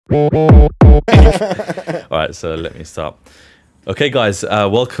All right, so let me start. Okay, guys,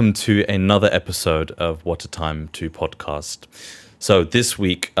 welcome to another episode of What a Time to Podcast. So this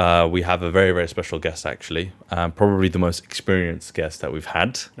week we have a very, very special guest, actually, probably the most experienced guest that we've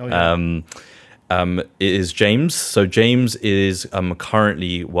had. Oh, yeah. It is James. So James is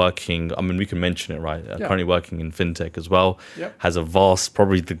currently working, I mean, we can mention it, right? Yeah. Currently working in fintech as well. Yep. Has a vast,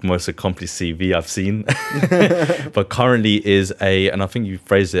 probably the most accomplished CV I've seen. But currently is and I think you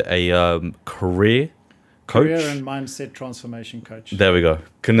phrased it, a career coach. Career and mindset transformation coach. There we go.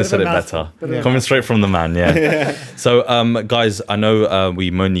 Couldn't have said it better. Yeah. Coming straight from the man, yeah. So, guys, I know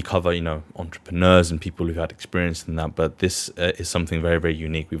we mainly cover, entrepreneurs and people who've had experience in that, but this is something very, very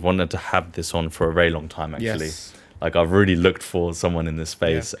unique. We've wanted to have this on for a very long time, actually. Yes. Like, I've really looked for someone in this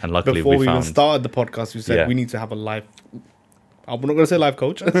space, and luckily Before we found. even started the podcast, we said we need to have a life. I'm not going to say life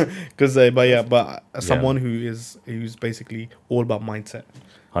coach, but someone who's basically all about mindset.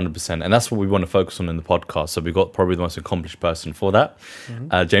 100%. And that's what we want to focus on in the podcast. So we've got probably the most accomplished person for that.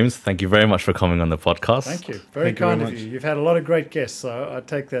 James, thank you very much for coming on the podcast. Thank you. Very kind of you. You've had a lot of great guests, so I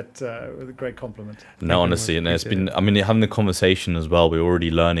take that with a great compliment. No, honestly, and it's been, having the conversation as well, we're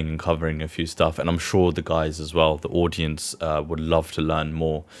already learning and covering a few stuff. And I'm sure the guys as well, the audience would love to learn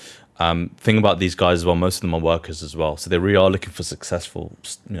more. Thing about these guys as well, most of them are workers as well, so they really are looking for successful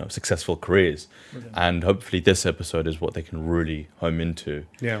careers. Brilliant. And hopefully this episode is what they can really home into.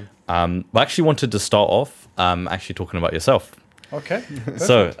 Yeah. I actually wanted to start off actually talking about yourself. Okay.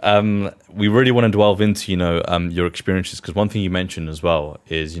 So we really want to delve into your experiences, because one thing you mentioned as well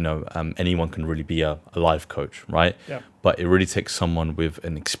is anyone can really be a life coach, right? Yeah. But it really takes someone with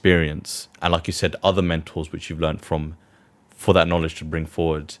an experience, and like you said, other mentors which you've learned from, for that knowledge to bring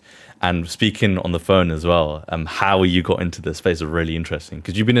forward. And speaking on the phone as well, how you got into this space is really interesting,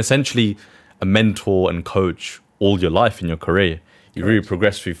 because you've been essentially a mentor and coach all your life in your career. You really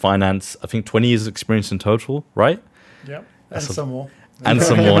progressed through finance. I think 20 years of experience in total, right? Yeah, and some more. And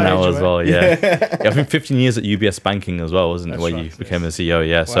some more now as well, yeah. I think 15 years at UBS Banking as well, wasn't it, where you became the CEO,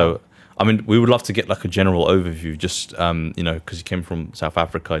 yeah. Wow. So, I mean, we would love to get like a general overview, just, because you came from South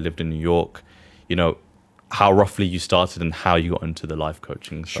Africa, lived in New York, how roughly you started and how you got into the life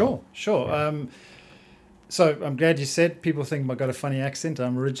coaching. So. Sure. Yeah. So I'm glad you said, people think I've got a funny accent.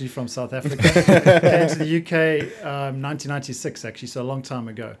 I'm originally from South Africa. Came to the UK 1996, actually, so a long time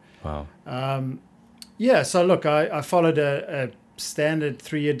ago. Wow. So look, I followed a standard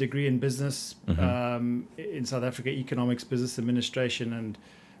 3-year degree in business in South Africa, economics, business administration and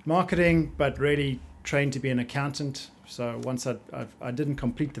marketing, but really trained to be an accountant. So once I didn't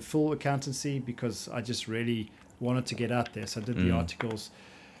complete the full accountancy because I just really wanted to get out there. So I did the articles,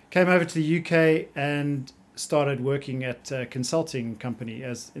 came over to the UK and started working at a consulting company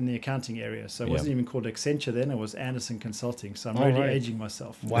as in the accounting area. So it wasn't even called Accenture then, it was Anderson Consulting. So I'm really aging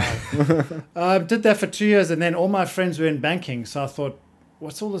myself. Wow. Did that for 2 years, and then all my friends were in banking. So I thought,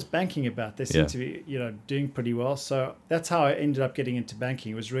 what's all this banking about? They seem to be, doing pretty well. So that's how I ended up getting into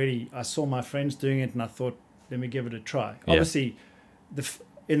banking. It was really, I saw my friends doing it and I thought, let me give it a try. Yeah. Obviously,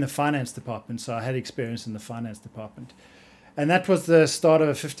 in the finance department. So I had experience in the finance department. And that was the start of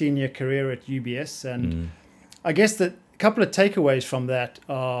a 15-year career at UBS. And I guess that a couple of takeaways from that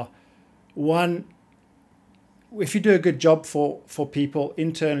are, one, if you do a good job for people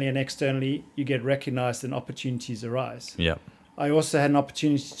internally and externally, you get recognized and opportunities arise. Yeah. I also had an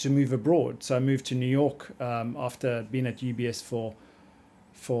opportunity to move abroad. So I moved to New York after being at UBS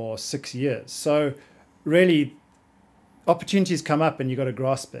for 6 years. So really, opportunities come up and you got to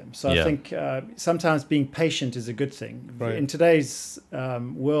grasp them. So I think sometimes being patient is a good thing. Right. In today's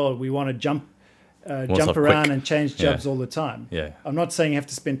world, we want to jump around and change jobs all the time. Yeah. I'm not saying you have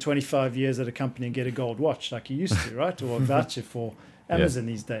to spend 25 years at a company and get a gold watch like you used to, right? Or a voucher for Amazon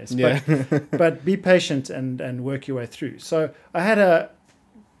these days. But be patient and work your way through. So I had a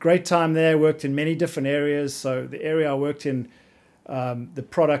great time there, worked in many different areas. So the area I worked in, the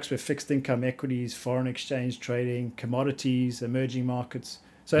products were fixed income equities, foreign exchange trading, commodities, emerging markets.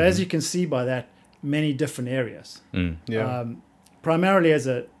 So as you can see by that, many different areas. Primarily as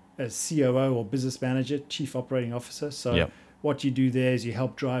a COO or business manager, chief operating officer. So what you do there is you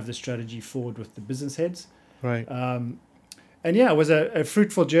help drive the strategy forward with the business heads. Right. And it was a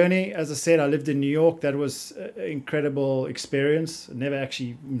fruitful journey. As I said, I lived in New York. That was an incredible experience. I never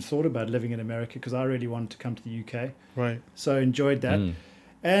actually even thought about living in America because I really wanted to come to the UK. Right. So enjoyed that.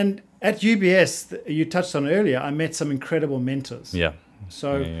 And at UBS, you touched on earlier, I met some incredible mentors. Yeah.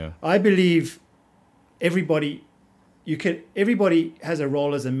 So I believe everybody has a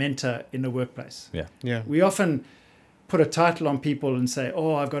role as a mentor in the workplace. Yeah. Yeah. We often put a title on people and say,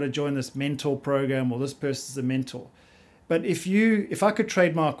 oh, I've got to join this mentor program or this person's a mentor. But if I could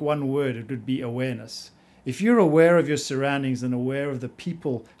trademark one word, it would be awareness. If you're aware of your surroundings and aware of the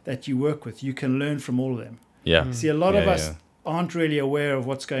people that you work with, you can learn from all of them. Yeah. See, a lot of us aren't really aware of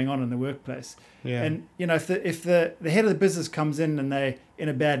what's going on in the workplace. Yeah. And, if the head of the business comes in and they're in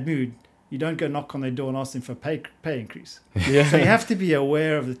a bad mood, you don't go knock on their door and ask them for a pay increase. Yeah. So you have to be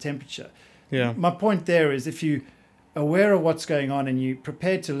aware of the temperature. Yeah. My point there is if you're aware of what's going on and you're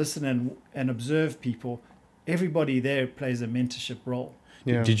prepared to listen and observe people, everybody there plays a mentorship role.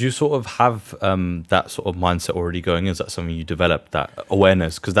 Yeah. Did you sort of have that sort of mindset already going? Is that something you developed, that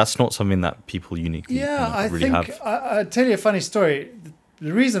awareness? Because that's not something that people uniquely really have. I'll tell you a funny story.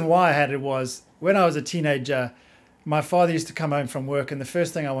 The reason why I had it was when I was a teenager, my father used to come home from work and the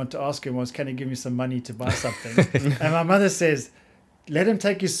first thing I wanted to ask him was, can he give me some money to buy something? And my mother says, let him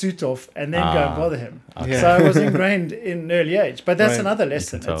take his suit off and then go and bother him. Okay. So it was ingrained in an early age. But that's another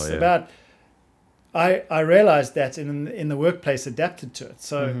lesson. Tell, it's about... I realized that in the workplace adapted to it.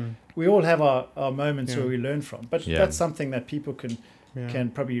 So we all have our moments where we learn from. But that's something that people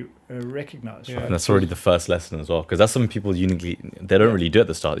can probably recognize. Yeah. Right? And that's already the first lesson as well. Because that's something people uniquely, they don't really do at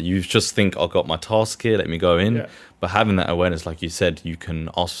the start. You just think, I've got my task here, let me go in. Yeah. But having that awareness, like you said, you can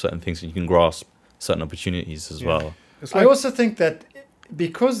ask certain things and you can grasp certain opportunities as well. I also think that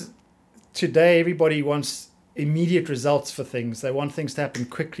because today everybody wants immediate results for things, they want things to happen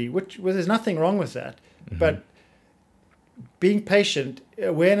quickly, which there's nothing wrong with that. But being patient,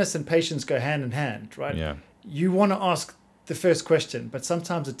 awareness and patience go hand in hand, right? Yeah. You want to ask the first question, but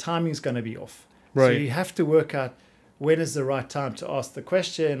sometimes the timing is going to be off. Right. So you have to work out when is the right time to ask the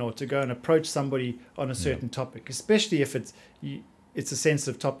question or to go and approach somebody on a certain topic, especially if it's a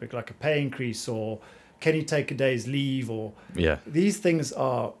sensitive topic like a pay increase or can you take a day's leave, or these things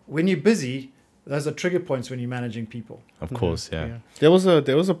are, when you're busy, those are trigger points when you're managing people. Of course, yeah. There was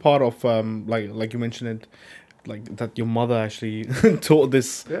a part of like you mentioned it, like that your mother actually taught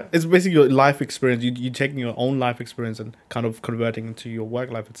this. Yeah. It's basically your life experience. You taking your own life experience and kind of converting into your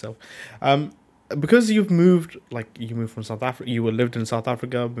work life itself. Because you moved from South Africa, you lived in South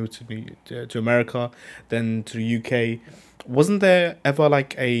Africa, moved to America, then to the UK. Wasn't there ever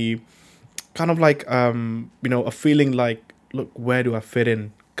like a kind of like a feeling like, look, where do I fit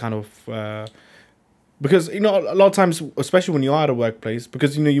in? Kind of because a lot of times, especially when you are at a workplace,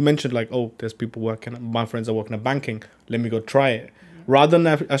 because you mentioned like, oh, there's people working, my friends are working at banking, let me go try it, rather than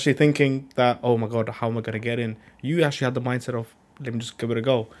actually thinking that, oh my god, how am I going to get in? You actually had the mindset of, let me just give it a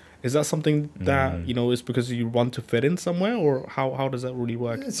go. Is that something that is because you want to fit in somewhere, or how does that really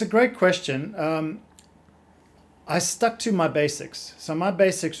work? It's a great question. I stuck to my basics. So my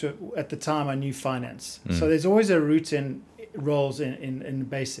basics were, at the time, I knew finance. So there's always a route in roles in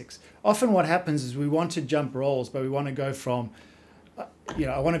basics. Often what happens is we want to jump roles, but we want to go from,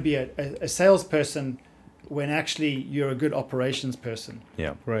 I want to be a salesperson when actually you're a good operations person.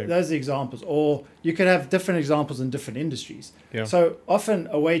 Yeah. Right. Those are the examples. Or you could have different examples in different industries. Yeah. So often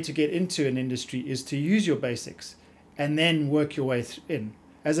a way to get into an industry is to use your basics and then work your way in,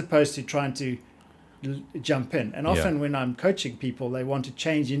 as opposed to trying to jump in. And often when I'm coaching people, they want to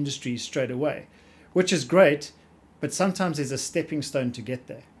change industries straight away, which is great, but sometimes there's a stepping stone to get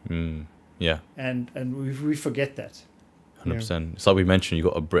there. Yeah. And we forget that. 100%. It's like we mentioned, you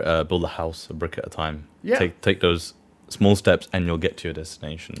got to build a house a brick at a time. Yeah. Take those small steps and you'll get to your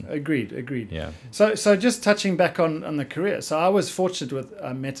destination. Agreed. Yeah. So just touching back on the career. So I was fortunate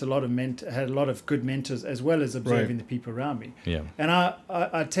I met a lot of had a lot of good mentors, as well as observing the people around me. Yeah. And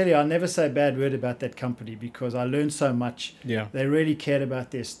I tell you, I'll never say a bad word about that company because I learned so much. Yeah. They really cared about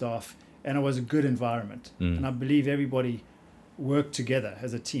their staff, and it was a good environment. And I believe everybody worked together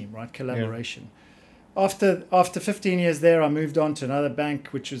as a team, right? Collaboration. After 15 years there, I moved on to another bank,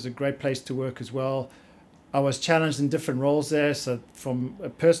 which was a great place to work as well. I was challenged in different roles there. So from a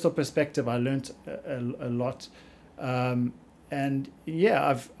personal perspective, I learned a lot. And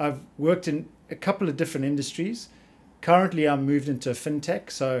yeah, I've worked in a couple of different industries. Currently, I'm moved into fintech.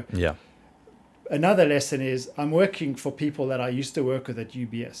 So Yeah. another lesson is I'm working for people that I used to work with at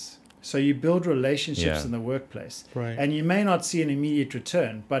UBS. So you build relationships in the workplace. Right. And you may not see an immediate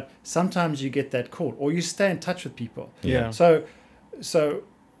return, but sometimes you get that call or you stay in touch with people. Yeah. So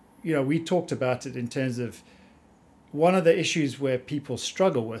we talked about it in terms of one of the issues where people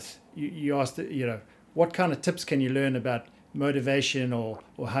struggle with. You asked, what kind of tips can you learn about motivation or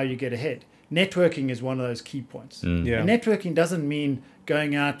how you get ahead? Networking is one of those key points. Yeah. And networking doesn't mean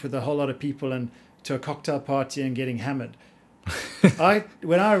going out with a whole lot of people and to a cocktail party and getting hammered.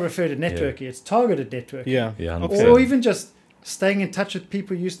 When I refer to networking, it's targeted networking. Yeah. Yeah. Okay. Or even just staying in touch with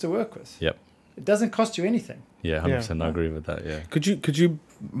people you used to work with. Yep. It doesn't cost you anything. Yeah, 100%. I agree with that. Yeah. Could you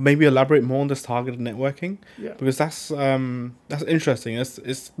maybe elaborate more on this targeted networking? Yeah. Because that's interesting.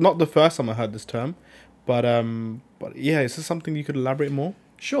 It's not the first time I heard this term, but yeah, is this something you could elaborate more?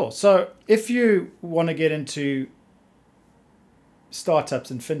 Sure. So if you want to get into startups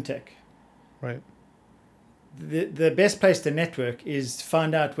and fintech, Right. the best place to network is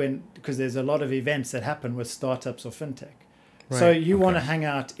find out because there's a lot of events that happen with startups or fintech. Right. So you want to hang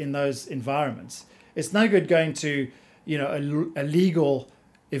out in those environments. It's no good going to, a legal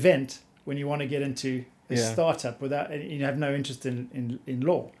event when you want to get into a startup without, you have no interest in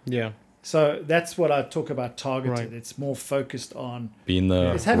law. Yeah. So that's what I talk about targeted. Right. It's more focused on Be in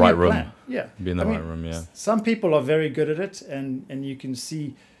the it's having right a room. plan. Yeah. Be in the right room, yeah. Some people are very good at it, and you can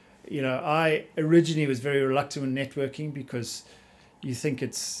see, I originally was very reluctant with networking because you think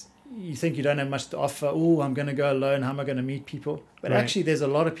you don't have much to offer. Oh, I'm going to go alone. How am I going to meet people? But actually, there's a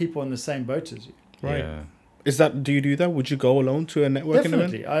lot of people in the same boat as you. Right. Yeah. Do you do that? Would you go alone to a networking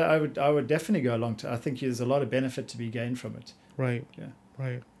Definitely. event? I would definitely go along to. I think there's a lot of benefit to be gained from it. Right. Yeah.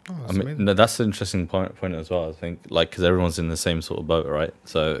 Right. Oh, that's I mean, amazing. no, that's an interesting point as well. I think, because everyone's in the same sort of boat, right?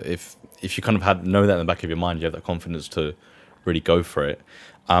 So if you kind of know that in the back of your mind, you have that confidence to really go for it.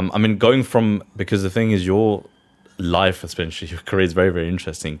 I mean, because the thing is, your life, especially your career, is very, very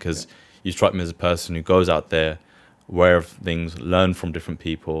interesting because you strike me as a person who goes out there, aware of things, learn from different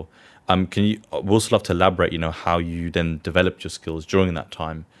people. We'd also love to elaborate, how you then developed your skills during that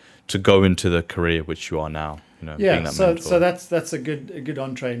time to go into the career which you are now. Being that mentor. So that's a good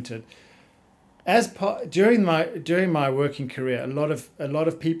entree into it. During my working career, a lot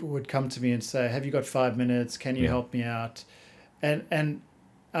of people would come to me and say, "Have you got 5 minutes? Can you help me out?" And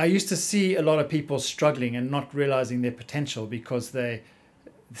I used to see a lot of people struggling and not realizing their potential because they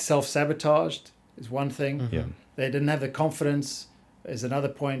self-sabotaged is one thing. Mm-hmm. Yeah. They didn't have the confidence is another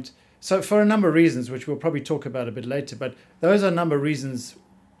point. So for a number of reasons, which we'll probably talk about a bit later, but those are a number of reasons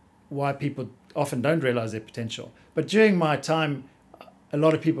why people often don't realize their potential. But during my time, a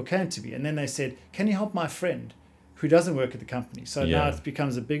lot of people came to me and then they said, "Can you help my friend who doesn't work at the company?" So now it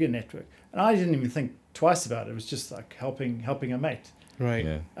becomes a bigger network. And I didn't even think twice about it. It was just like helping a mate. Right.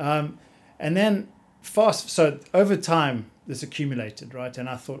 Yeah. And then so over time, this accumulated, right? And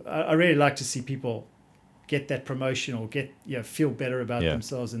I thought, I really like to see people get that promotion or feel better about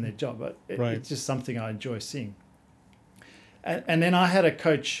themselves in their job. But it's just something I enjoy seeing. And then I had a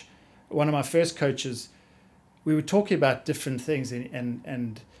coach, one of my first coaches. We were talking about different things,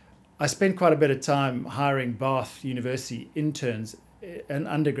 and I spent quite a bit of time hiring Bath University interns and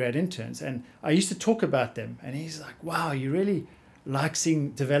undergrad interns, and I used to talk about them. And he's like, "Wow, you really like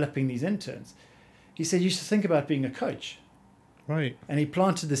developing these interns." He said, "You should think about being a coach." Right. And he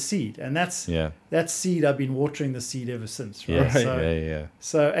planted the seed, and that seed, I've been watering the seed ever since. Right? Yeah. So,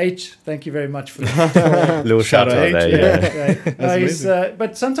 So H, thank you very much for that. Little shout out H. there. Yeah.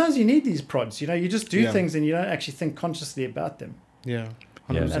 But sometimes you need these prods. You just do things and you don't actually think consciously about them. Yeah.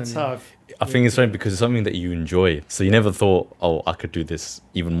 100%, That's how I think it's funny because it's something that you enjoy. So you never thought, "Oh, I could do this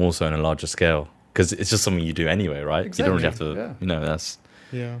even more so on a larger scale," because it's just something you do anyway, right? Exactly. You don't really have to. That's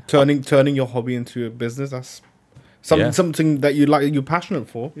turning your hobby into a business. That's something that you like. You're passionate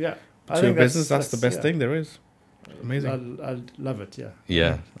for. Yeah. To a business, that's the best thing there is. Amazing. I love it.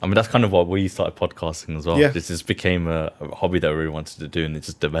 Yeah. I mean, that's kind of what we started podcasting as well. Yeah. This just became a hobby that we really wanted to do, and it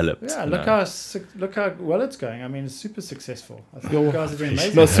just developed. Yeah, look how well it's going. I mean, it's super successful. I think you guys are doing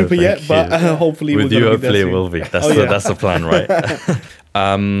amazing. Not super yet, but hopefully with you, hopefully it will be. That's the plan, right?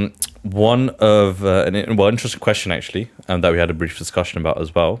 One of an interesting question actually, that we had a brief discussion about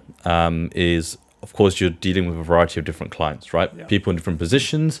as well, is of course you're dealing with a variety of different clients, right? Yeah. People in different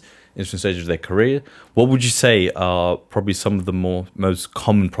positions, in different stages of their career. What would you say are probably some of the most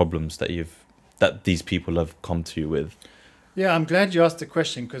common problems that these people have come to you with? Yeah, I'm glad you asked the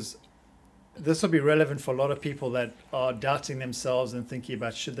question because this will be relevant for a lot of people that are doubting themselves and thinking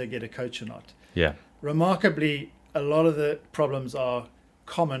about should they get a coach or not. Yeah. Remarkably, a lot of the problems are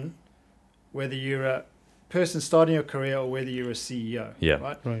common, whether you're a person starting your career or whether you're a CEO.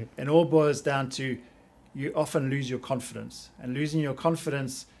 Yeah. Right. And all boils down to you often lose your confidence, and losing your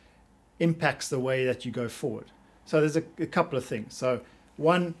confidence impacts the way that you go forward. So there's a couple of things. So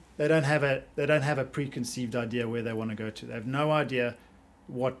one, they don't have a preconceived idea where they want to go to. They have no idea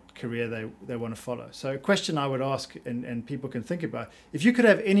what career they want to follow. So a question I would ask, and people can think about, if you could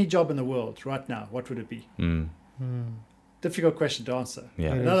have any job in the world right now, what would it be? Difficult question to answer.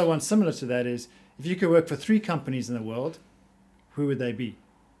 Yeah. Another one similar to that is, if you could work for 3 companies in the world, who would they be?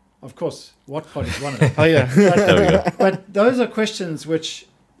 Of course, WATTPOD is one of them. Oh yeah. There we go. But those are questions which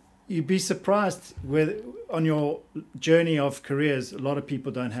you'd be surprised with on your journey of careers. A lot of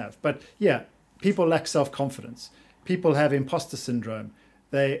people don't have. But yeah, people lack self-confidence. People have imposter syndrome.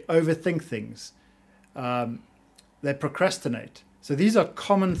 They overthink things. They procrastinate. So these are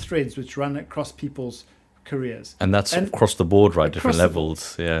common threads which run across people's careers. And that's across the board, right? Different the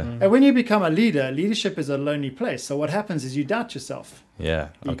levels. Yeah. And when you become a leader, leadership is a lonely place. So what happens is you doubt yourself. Yeah.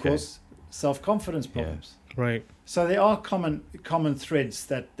 Okay. Equals self-confidence problems. Right. So there are common threads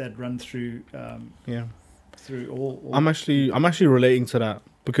that run through through all. I'm actually relating to that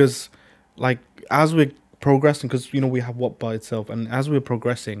because, like, as we're progressing, because we have WATTBA itself, and as we're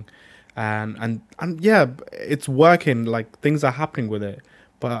progressing, and yeah, it's working. Like, things are happening with it,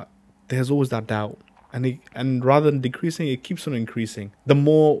 but there's always that doubt, and rather than decreasing, it keeps on increasing. The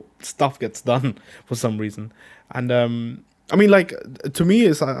more stuff gets done for some reason, and I mean, like, to me,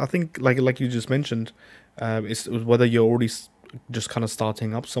 is I think like you just mentioned, it's whether you're already just kind of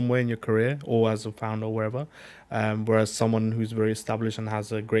starting up somewhere in your career or as a founder or wherever, whereas someone who's very established and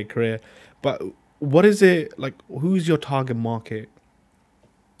has a great career. But what is it like? Who's your target market?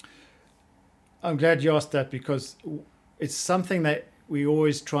 I'm glad you asked that because it's something that we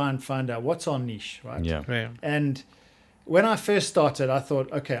always try and find out. What's our niche, right? Yeah. And when I first started, I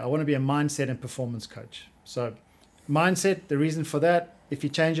thought, okay, I want to be a mindset and performance coach. So mindset, the reason for that, if you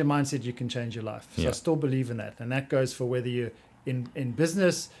change your mindset, you can change your life. So I still believe in that. And that goes for whether you're in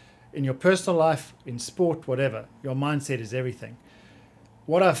business, in your personal life, in sport, whatever. Your mindset is everything.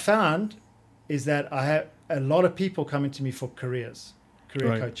 What I've found is that I have a lot of people coming to me for career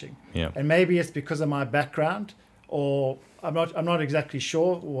coaching. Yeah. And maybe it's because of my background, or I'm not exactly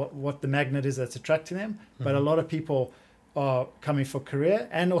sure what the magnet is that's attracting them, but a lot of people are coming for career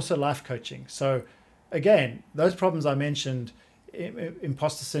and also life coaching. So again, those problems I mentioned,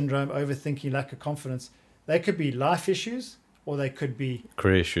 imposter syndrome, overthinking, lack of confidence, they could be life issues or they could be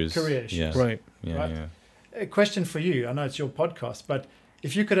career issues. Right. Right? Yeah. A question for you. I know it's your podcast, but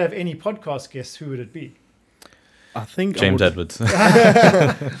if you could have any podcast guest, who would it be? I think James Edwards.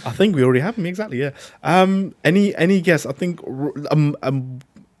 I think we already have him, exactly. Yeah. Any guess? I think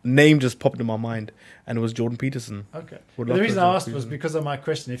name just popped in my mind, and it was Jordan Peterson. Okay. Would The love reason to I have asked Jordan was Peterson. because of my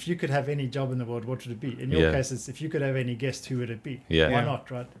question. If you could have any job in the world, what would it be? In your case, it's if you could have any guest, who would it be? Yeah. Why Yeah. not,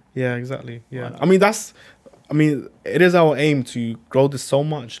 right? Yeah, exactly. Why Yeah. not? I mean, it is our aim to grow this so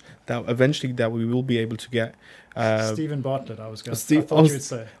much that eventually that we will be able to get. Stephen Bartlett, I was going Steve- I thought you would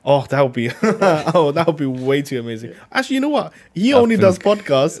say. Oh, that would be that would be way too amazing. Yeah. Actually, you know what? He I only does think-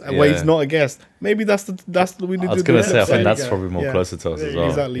 podcasts where he's yeah. not a guest. Maybe that's the we need I was to do. going to say, I There think you that's go. probably more Yeah. closer to us as well.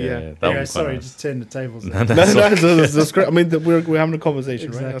 Exactly, yeah. that would Anyway, be sorry, quite nice. just turn the tables. No, there. That's great. I mean, we're having a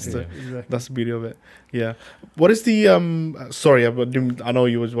conversation, right? Exactly. That's the beauty of it. Yeah. What is the sorry, I know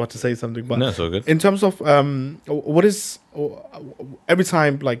you was about to say something, but No, it's all good. in terms of what is every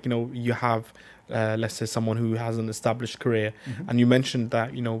time, like, you have let's say someone who has an established career, and you mentioned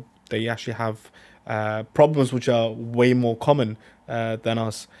that they actually have problems which are way more common than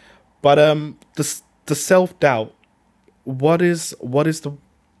us, but the self-doubt, what is the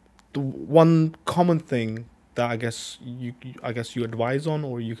one common thing that I guess you advise on,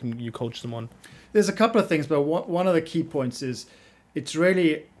 or you coach them on? There's a couple of things, but one of the key points is it's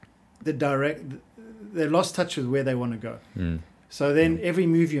really they lost touch with where they want to go. So then every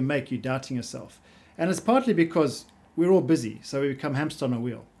move you make, you're doubting yourself. And it's partly because we're all busy. So we become hamster on a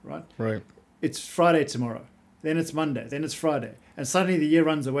wheel, right? Right. It's Friday tomorrow. Then it's Monday. Then it's Friday. And suddenly the year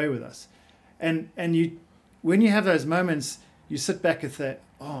runs away with us. And when you have those moments, you sit back and say,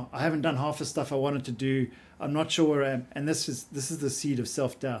 oh, I haven't done half the stuff I wanted to do. I'm not sure where I am. And this is the seed of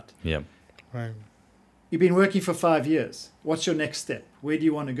self-doubt. Yeah. Right. You've been working for 5 years. What's your next step? Where do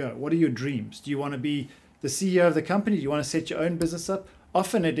you want to go? What are your dreams? Do you want to be the CEO of the company? Do you want to set your own business up?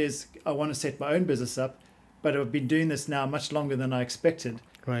 Often it is, I want to set my own business up, but I've been doing this now much longer than I expected.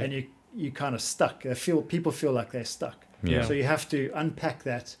 Right. And you kind of stuck. People feel like they're stuck. Yeah. So you have to unpack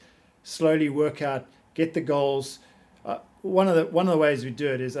that, slowly work out, get the goals. One of the ways we do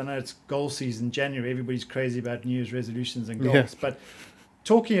it is, I know it's goal season, January. Everybody's crazy about New Year's resolutions and goals, Yeah. but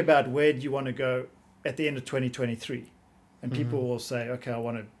talking about where do you want to go at the end of 2023, and people will say, okay, I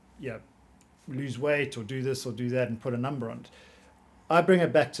want to lose weight or do this or do that and put a number on it. I bring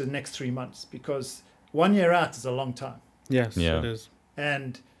it back to the next 3 months, because 1 year out is a long time, Yes, Yeah. it is.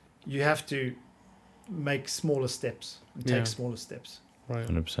 and you have to make smaller steps and take Yeah. smaller steps. Right.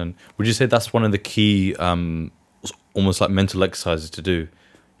 100%. Would you say that's one of the key, almost like mental exercises to do?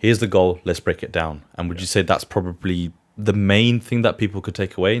 Here's the goal, let's break it down. And would you say that's probably the main thing that people could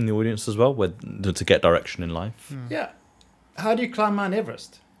take away in the audience as well, to get direction in life? Yeah. How do you climb Mount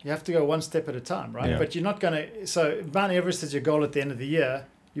Everest? You have to go one step at a time, right? Yeah. But you're not going to... So Mount Everest is your goal at the end of the year.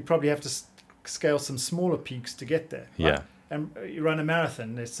 You probably have to scale some smaller peaks to get there. Right? Yeah. And you run a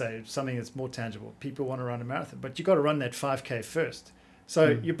marathon, let's say, something that's more tangible. People want to run a marathon. But you've got to run that 5K first.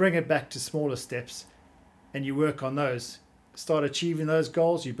 So you bring it back to smaller steps and you work on those, start achieving those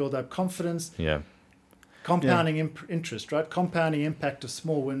goals, you build up confidence. Yeah. Compounding interest, right? Compounding impact of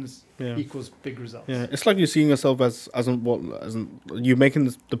small wins Yeah. equals big results. Yeah, it's like you're seeing yourself as you're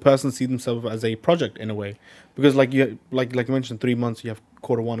making the person see themselves as a project in a way, because like you mentioned, 3 months you have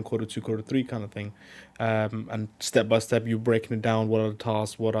quarter 1, quarter 2, quarter 3 kind of thing, and step by step you're breaking it down. What are the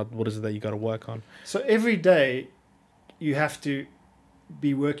tasks? What is it that you got to work on? So every day you have to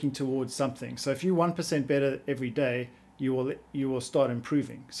be working towards something. So if you're 1% better every day, you will start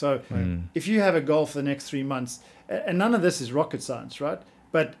improving. So if you have a goal for the next 3 months, and none of this is rocket science, right?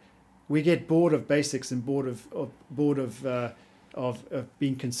 But we get bored of basics and bored of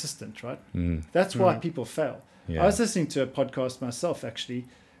being consistent, right? That's why people fail. Yeah. I was listening to a podcast myself, actually.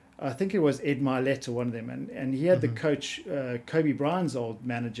 I think it was Ed Milet or one of them, and he had the coach, Kobe Bryant's old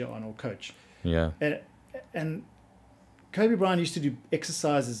manager on, or coach. Yeah. And Kobe Bryant used to do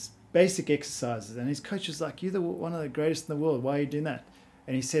basic exercises, and his coach was like, "You're one of the greatest in the world. Why are you doing that?"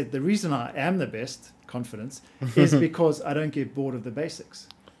 And he said, "The reason I am the best, confidence, is because I don't get bored of the basics."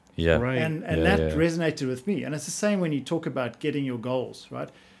 Yeah. Right. And that resonated with me. And it's the same when you talk about getting your goals, right?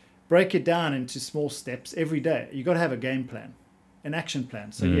 Break it down into small steps every day. You got to have a game plan, an action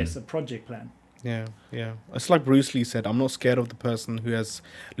plan. So yes, a project plan. Yeah, yeah. It's like Bruce Lee said, I'm not scared of the person who has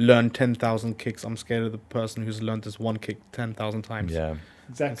learned 10,000 kicks. I'm scared of the person who's learned this one kick 10,000 times. Yeah.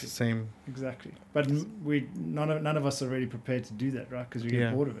 Exactly. It's the same. Exactly. But none of us are really prepared to do that, right? Because we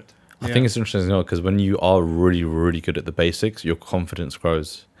get bored of it. I think it's interesting as well, because when you are really, really good at the basics, your confidence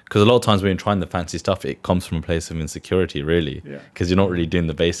grows. Because a lot of times when you're trying the fancy stuff, it comes from a place of insecurity, really. Yeah. Because you're not really doing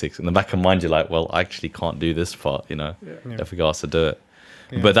the basics. In the back of mind, you're like, well, I actually can't do this part, you know, if we get asked to do it.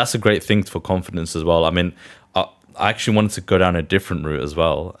 Yeah. But that's a great thing for confidence as well. I mean, I actually wanted to go down a different route as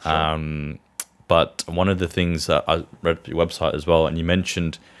well. Sure. But one of the things that I read your website as well, and you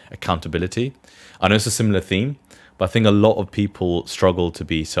mentioned accountability. I know it's a similar theme, but I think a lot of people struggle to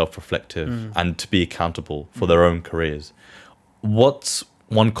be self-reflective and to be accountable for their own careers. What's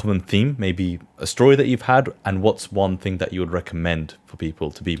one common theme, maybe a story that you've had, and what's one thing that you would recommend for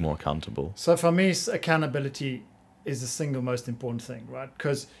people to be more accountable? So for me, accountability is the single most important thing, right?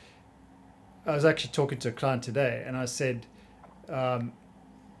 Because I was actually talking to a client today, and I said,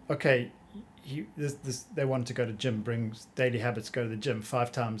 okay, they want to go to gym, bring daily habits, go to the gym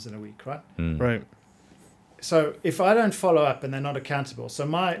 5 times in a week, right? Right. So if I don't follow up and they're not accountable, so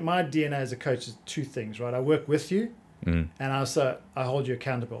my DNA as a coach is 2 things, right? I work with you, and I hold you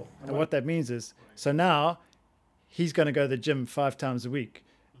accountable. And what that means is, so now he's going to go to the gym 5 times a week.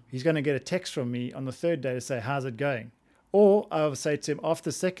 He's going to get a text from me on the 3rd day to say, how's it going? Or I will say to him, after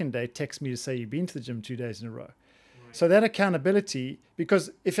the 2nd day, text me to say, you've been to the gym 2 days in a row. Right. So that accountability,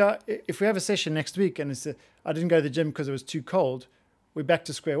 because if we have a session next week and it's I didn't go to the gym because it was too cold, we're back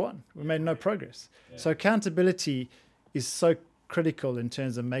to square one. We made no progress. Yeah. So accountability is so critical in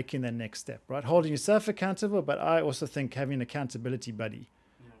terms of making that next step, right? Holding yourself accountable, but I also think having an accountability buddy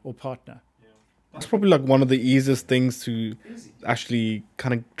or partner. That's probably like one of the easiest things to actually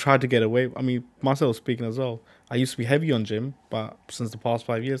kind of try to get away. I mean, myself speaking as well, I used to be heavy on gym, but since the past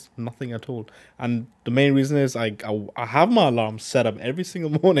 5 years, nothing at all. And the main reason is I have my alarm set up every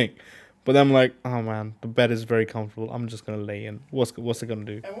single morning, but then I'm like, oh man, the bed is very comfortable. I'm just going to lay in. What's it going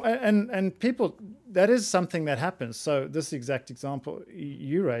to do? And people, that is something that happens. So this exact example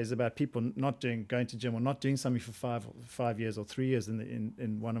you raise about people not going to gym or not doing something for 5 years or 3 years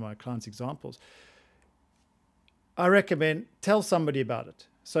in one of my clients' examples, I recommend tell somebody about it.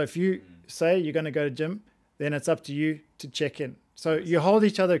 So if you say you're going to go to gym, then it's up to you to check in. So you hold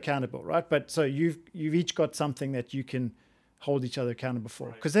each other accountable, right? But so you've each got something that you can hold each other accountable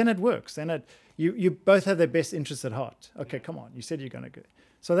for, because then it works. Then you both have their best interests at heart. Okay, come on, you said you're going to go.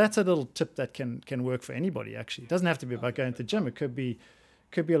 So that's a little tip that can work for anybody. Actually, it doesn't have to be about going to the gym. It could be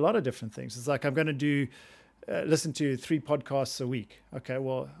a lot of different things. It's like I'm going to listen to 3 podcasts a week. Okay,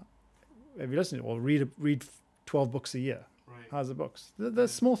 well, have you listened? Or read 12 books a year. Right. How's the books? They're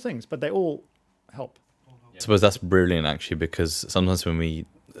small things, but they all help. I suppose that's brilliant, actually, because sometimes when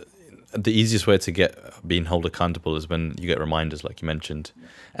the easiest way to get being held accountable is when you get reminders, like you mentioned.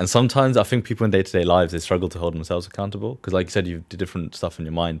 And sometimes I think people in day-to-day lives, they struggle to hold themselves accountable because, like you said, you do different stuff in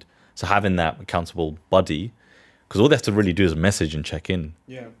your mind. So having that accountable buddy, because all they have to really do is message and check in,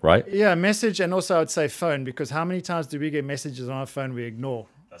 right? Yeah, message, and also I'd say phone, because how many times do we get messages on our phone we ignore,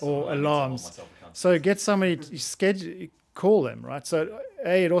 or alarms? So get somebody to schedule, call them, right? So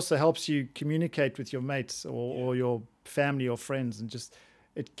it also helps you communicate with your mates or your family or friends, and just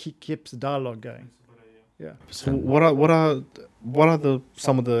it keeps the dialogue going. Yeah. So what are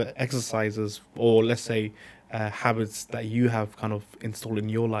some of the exercises, or let's say habits that you have kind of installed in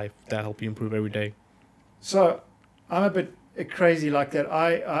your life that help you improve every day? So I'm a bit crazy like that.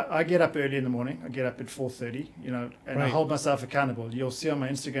 I get up early in the morning. I get up at 4:30, and I hold myself accountable. You'll see on my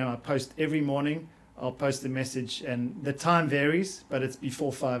Instagram, I post every morning. I'll post a message, and the time varies, but it's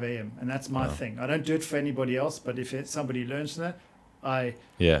before 5 a.m. And that's my thing. I don't do it for anybody else, but if somebody learns from that,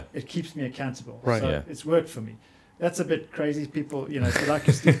 it keeps me accountable. Right. So it's worked for me. That's a bit crazy. People, if you like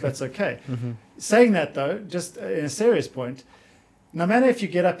your sleep, that's okay. Saying that though, just in a serious point, no matter if you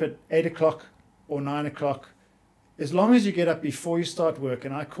get up at 8 o'clock or 9 o'clock, as long as you get up before you start work,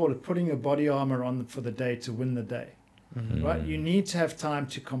 and I call it putting your body armor on for the day to win the day, right? You need to have time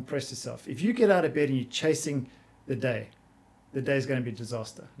to compress yourself. If you get out of bed and you're chasing the day is going to be a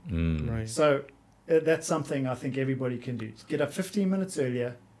disaster. Right. So that's something I think everybody can do. Get up 15 minutes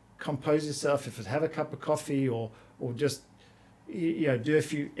earlier, compose yourself. If it's have a cup of coffee or just do a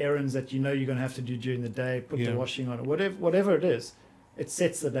few errands that you're going to have to do during the day, put the washing on, or whatever it is, it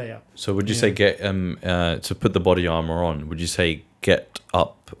sets the day up. So would you say to put the body armor on, would you say get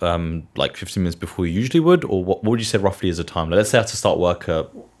up like 15 minutes before you usually would, or what would you say roughly as a time? Like, let's say I have to start work at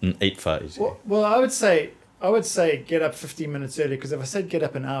 8:30. Well, I would say get up 15 minutes early, because if I said get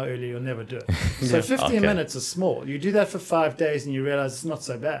up an hour early, you'll never do it. So 15 minutes is small. You do that for 5 days and you realize it's not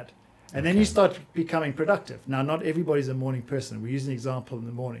so bad. And then you start becoming productive. Now, not everybody's a morning person. We use an example in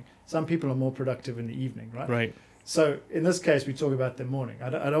the morning. Some people are more productive in the evening, right? Right. So in this case, we talk about the morning. I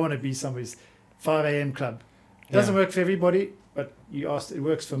don't want to be somebody's 5 a.m. club. It doesn't work for everybody, but you asked, it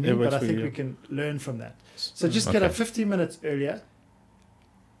works for me, but I think we can learn from that. So just get up 15 minutes earlier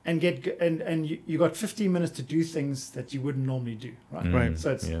and you got 15 minutes to do things that you wouldn't normally do, right? Right.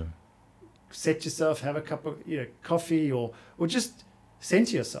 So it's set yourself, have a cup of coffee, or just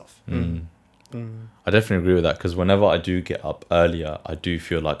center yourself. I definitely agree with that, because whenever I do get up earlier, I do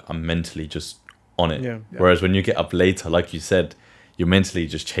feel like I'm mentally just on it. Whereas when you get up later, like you said, you're mentally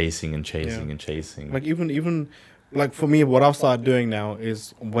just chasing and chasing and chasing. Like even like for me, what I've started doing now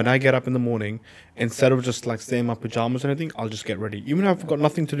is when I get up in the morning, instead of just like staying in my pajamas or anything, I'll just get ready. Even if I've got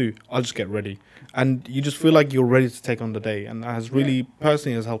nothing to do, I'll just get ready. And you just feel like you're ready to take on the day. And that has really,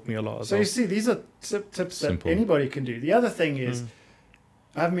 personally, has helped me a lot as well. You see, these are tips that anybody can do. The other thing is,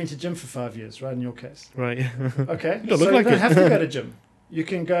 I haven't been to gym for 5 years, right, in your case. Right. Okay? So you don't have to go to gym. You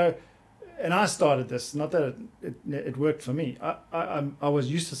can go, and I started this, not that it worked for me. I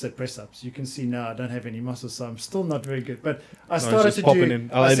was useless at press-ups. You can see now I don't have any muscles, so I'm still not very good. But I started to do,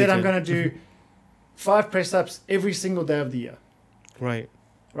 I said I'm going to do 5 press-ups every single day of the year. Right.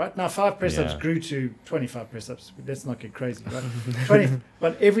 Right? Now 5 press-ups grew to 25 press-ups. Let's not get crazy, right? 20,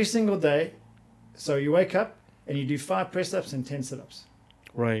 but every single day, so you wake up and you do 5 press-ups and 10 sit-ups.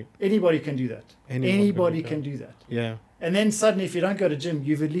 Right. Anybody can do that. Anybody can do that. Yeah. And then suddenly, if you don't go to gym,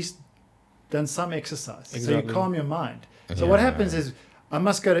 you've at least done some exercise. Exactly. So you calm your mind. So what happens is, I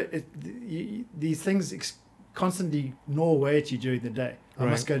must go to these things constantly gnaw away at you during the day. I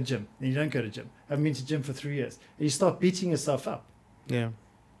must go to gym. Then you don't go to gym. I haven't been to gym for 3 years. And you start beating yourself up. Yeah.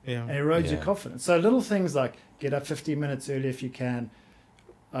 Yeah. And it erodes your confidence. So little things like get up 15 minutes early if you can.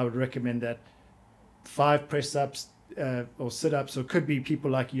 I would recommend that. 5 press-ups or sit-ups, or it could be people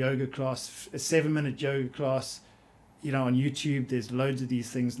like yoga class, a 7-minute yoga class. On YouTube, there's loads of these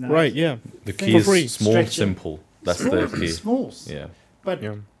things now. Right, yeah. The key is small, stretching. Simple. That's the key. Smalls. Yeah. But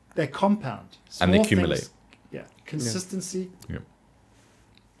they compound. And they accumulate. Things, consistency.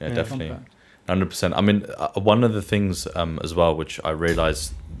 Yeah, definitely. 100%. I mean, one of the things as well, which I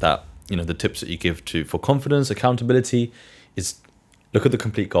realized that, the tips that you give for confidence, accountability, is look at the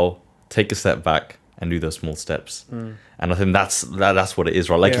complete goal, take a step back, and do those small steps. And I think that's what it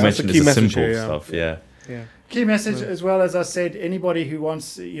is, right? Like you mentioned, it's the simple stuff. Yeah. Key message, as well as I said, anybody who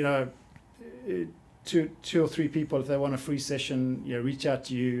wants, 2 or 3 people, if they want a free session, reach out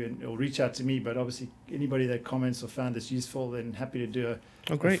to you or reach out to me. But obviously, anybody that comments or found this useful, then happy to do a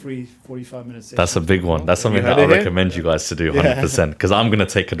free 45-minute session. That's a big one. That's something that I recommend you guys to do 100%, because I'm going to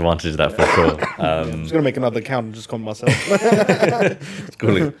take advantage of that for sure. I'm just going to make another account and just comment myself. It's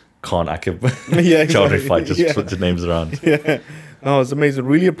called Khan Akib. Childhood fight, just switch the names around. No, it's amazing.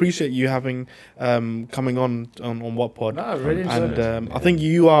 Really appreciate you having coming on WATTPOD. No, I really enjoyed it. I think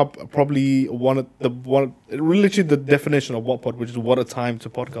you are probably literally the definition of WATTPOD, which is what a time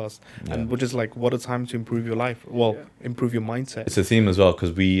to podcast, and which is like what a time to improve your life. Well, improve your mindset. It's a theme as well,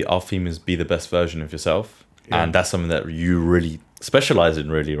 because our theme is be the best version of yourself, and that's something that you really specialize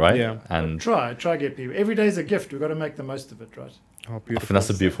in, really, right? Yeah. And try get people. Every day is a gift. We've got to make the most of it, right? Oh, beautiful. I think that's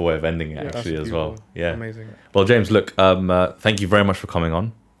a beautiful way of ending it, actually, as well. Yeah. Amazing. Well, James, look, thank you very much for coming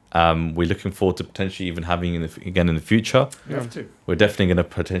on. We're looking forward to potentially even having you again in the future. You have to. We're definitely going to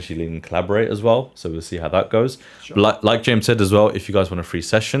potentially collaborate as well. So we'll see how that goes. Sure. But like James said as well, if you guys want a free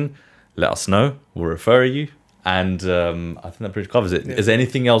session, let us know. We'll refer you. And I think that pretty much covers it. Yeah. Is there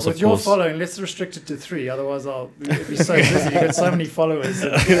anything else? With of your course, following, let's restrict it to 3. Otherwise, I'll be so busy. You've got so many followers.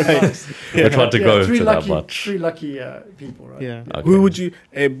 we're trying to go to that much. 3 lucky people, right? Yeah. Okay. Who would you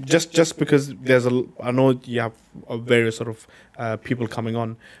just because there's I know you have various sort of people coming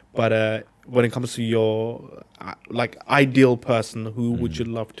on, but when it comes to your like ideal person, who would you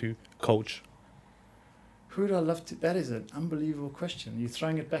love to coach? Who would I love to? That is an unbelievable question. You're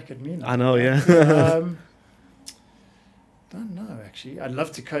throwing it back at me now. I know, yeah. Don't know, actually. I'd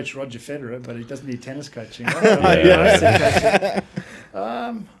love to coach Roger Federer, but he doesn't need tennis coaching. That's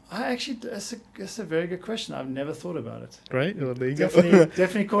a very good question. I've never thought about it. Right? Well, there you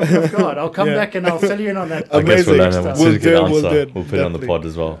Definitely caught me off guard. I'll come back and I'll fill you in on that. I guess we'll learn Amazing. as soon as we get an We'll do answer. it. We'll put it on the Definitely. pod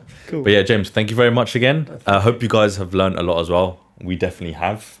as well. Cool. But yeah, James, thank you very much again. I hope you guys have learned a lot as well. We definitely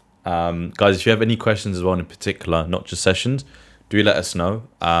have. Guys, if you have any questions as well in particular, not just sessions, do let us know.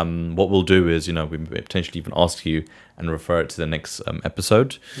 What we'll do is, we may potentially even ask you and refer it to the next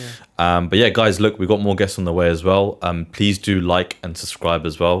episode. Yeah. But yeah, guys, look, we've got more guests on the way as well. Please do like and subscribe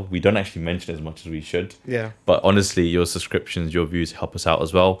as well. We don't actually mention as much as we should. Yeah. But honestly, your subscriptions, your views help us out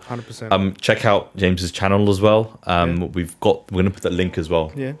as well. 100%. Check out James's channel as well. We're going to put that link as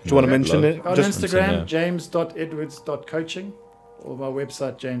well. Yeah. Do you want to mention it? On Just Instagram, yeah. james.edwards.coaching, or my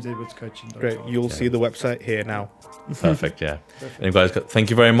website, jamesedwardscoaching.com. great. You'll see the website here now. Perfect, yeah. Perfect. And guys, thank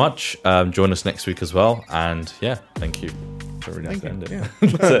you very much. Join us next week as well. And yeah, thank you. So really nice to end it. Yeah.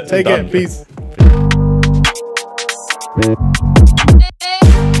 That's it. Take Done. it. Peace.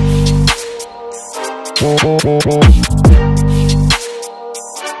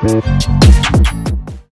 WATTBA